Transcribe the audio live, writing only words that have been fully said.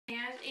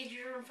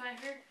Jordan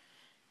 5 here,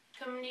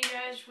 coming to you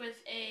guys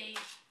with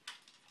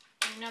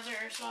another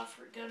Airsoft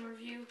gun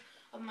review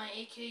of my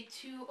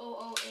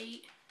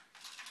AK46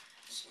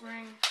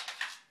 spring.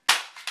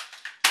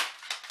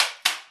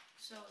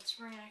 So it's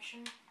spring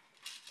action.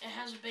 It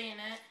has a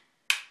bayonet.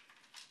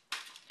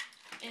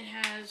 It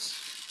has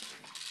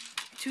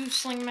two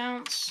sling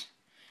mounts,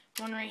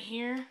 one right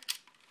here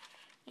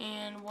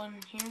and one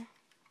here.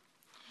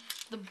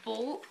 The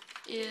bolt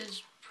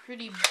is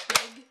pretty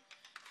big,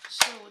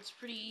 so it's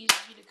pretty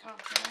easy to cock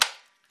back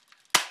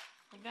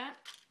like that.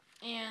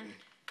 And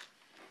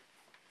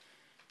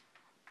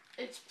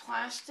it's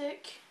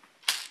plastic,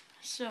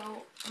 so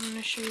I'm going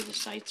to show you the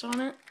sights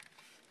on it.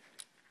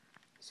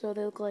 So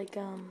they look like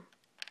that.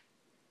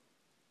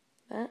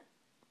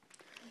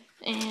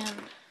 And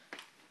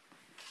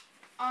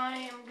I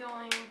am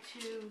going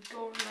to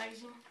go over the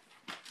magazine.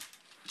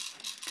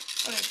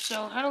 Okay,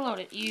 so how to load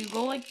it. You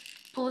go like,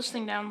 pull this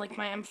thing down like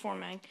my M4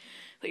 mag.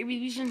 Put your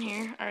BBs in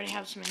here. I already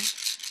have some in.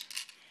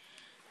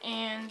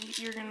 And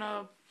you're going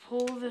to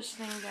pull this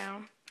thing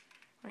down.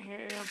 Right here.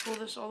 You're going to pull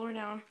this all the way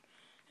down.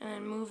 And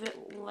then move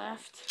it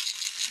left.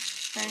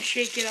 And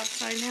shake it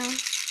upside down.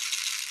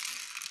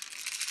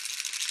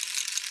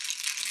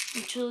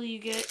 Until you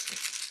get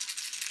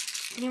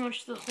pretty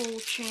much the whole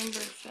chamber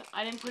filled.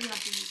 I didn't put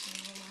enough BBs in,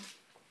 hold on.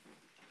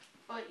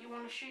 But you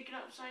want to shake it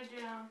upside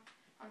down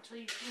until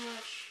you pretty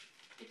much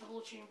get the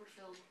whole chamber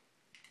filled.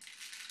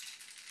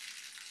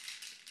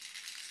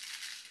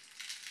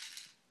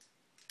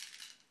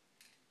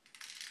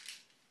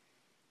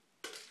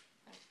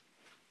 Okay.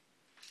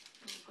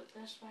 And you put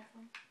this back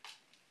on.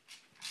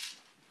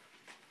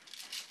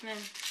 And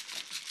then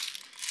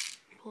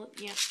pull it,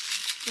 yeah.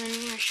 And then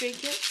you're going to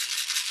shake it.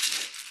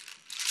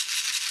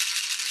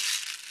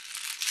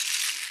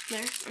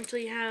 There, until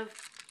you have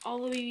all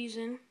the BBs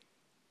in.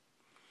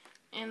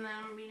 And then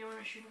I'm going to be doing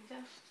a shooting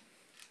test.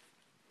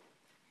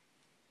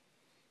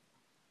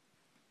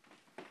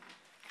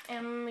 And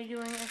I'm going to be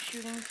doing a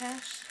shooting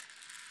test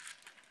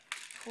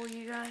for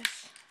you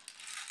guys.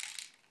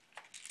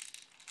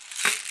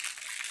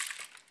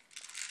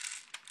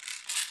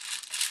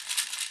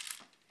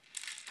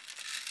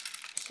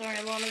 Sorry,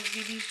 a lot of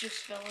BBs just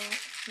fell out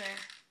there.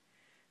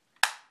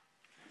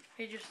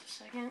 Okay, just a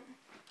second.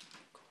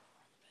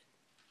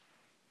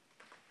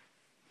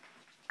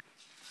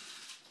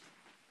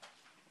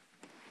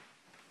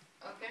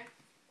 Okay.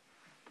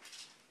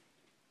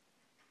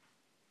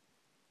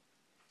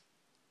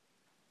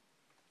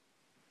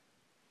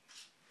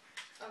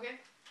 Okay.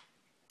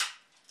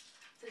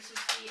 This is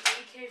the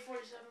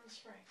AK47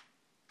 spray.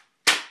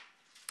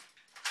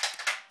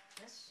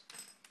 Yes.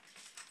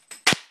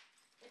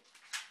 Hit.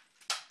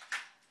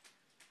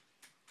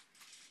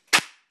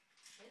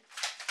 Hit.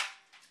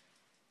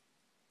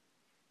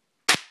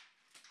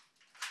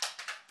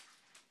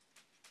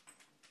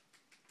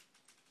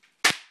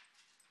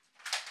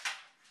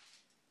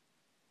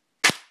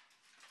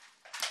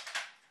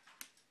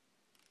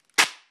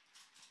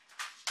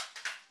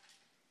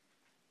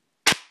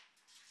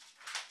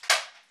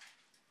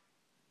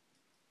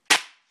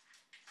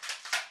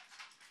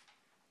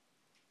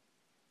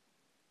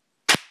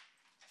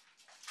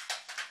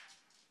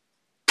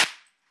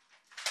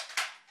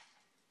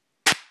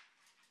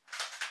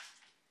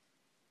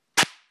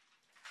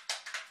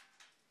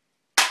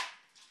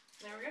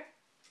 There we go.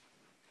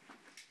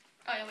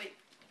 Oh, yeah, wait.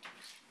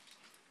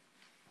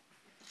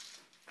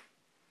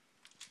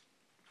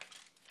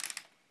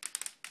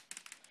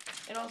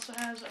 It also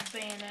has a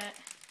bayonet.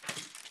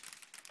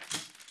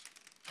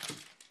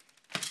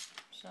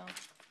 So,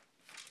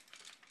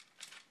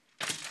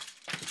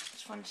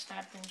 it's fun to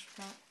stab things with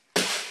that.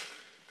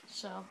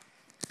 So,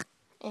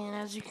 and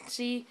as you can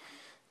see,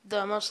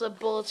 most of the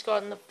bullets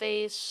got in the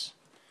face.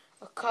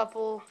 A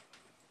couple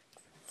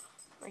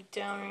right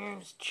down here in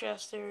his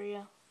chest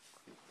area.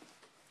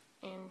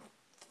 And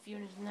a few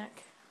in his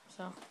neck.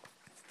 So,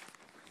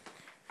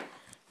 I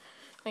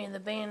mean, the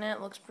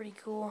bayonet looks pretty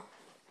cool.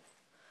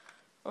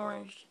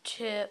 Orange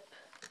tip,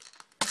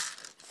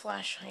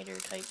 flash hider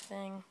type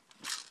thing.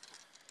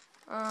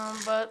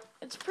 But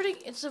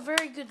it's a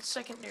very good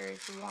secondary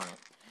if you want it.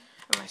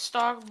 And my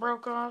stock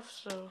broke off,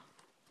 so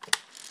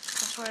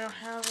that's why I don't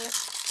have it.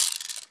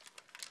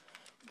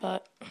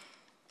 But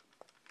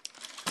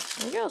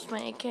there we go. It's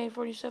my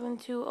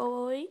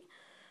AK47-2008.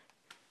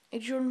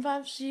 AK Jordan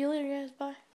 5. See you later, guys. Bye.